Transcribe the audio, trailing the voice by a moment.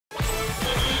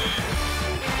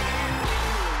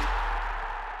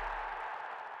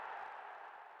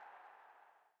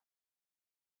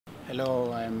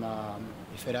Hello, I'm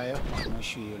Ifedayo,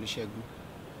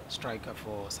 striker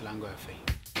for Selango FA.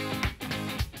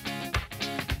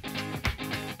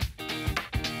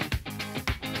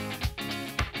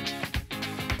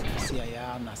 See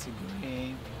Ayam, Nasi,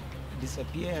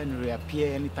 disappear and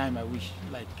reappear anytime I wish.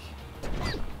 Like,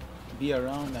 be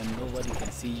around and nobody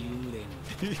can see you,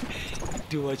 then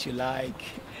do what you like.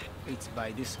 It's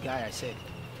by this guy I said.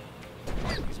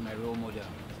 He's my role model.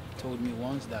 He told me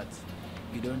once that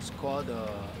you don't score the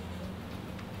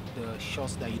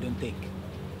shots that you don't take.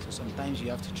 So sometimes you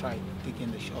have to try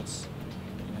taking the shots.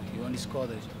 You only score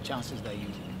the shots that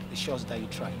you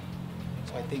try.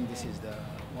 So I think this is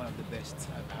one of the best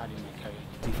I've had in my career.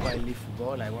 Before I leave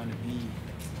football, I want to be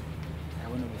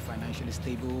financially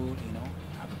stable,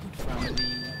 have a good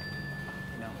family,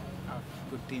 have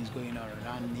good things going on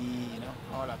around me,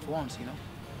 all at once,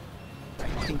 I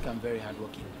think I'm very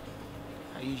hardworking.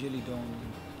 I usually don't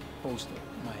post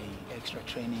my extra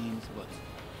trainings, but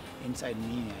inside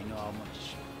me, I know how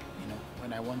much,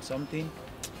 when I want something,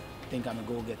 I think I'm a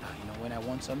go-getter, when I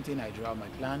want something, I draw my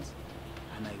plans,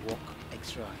 and I work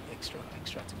extra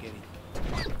to get it.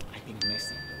 I think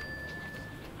Messi.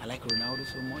 I like Ronaldo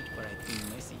so much, but I think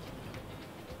Messi.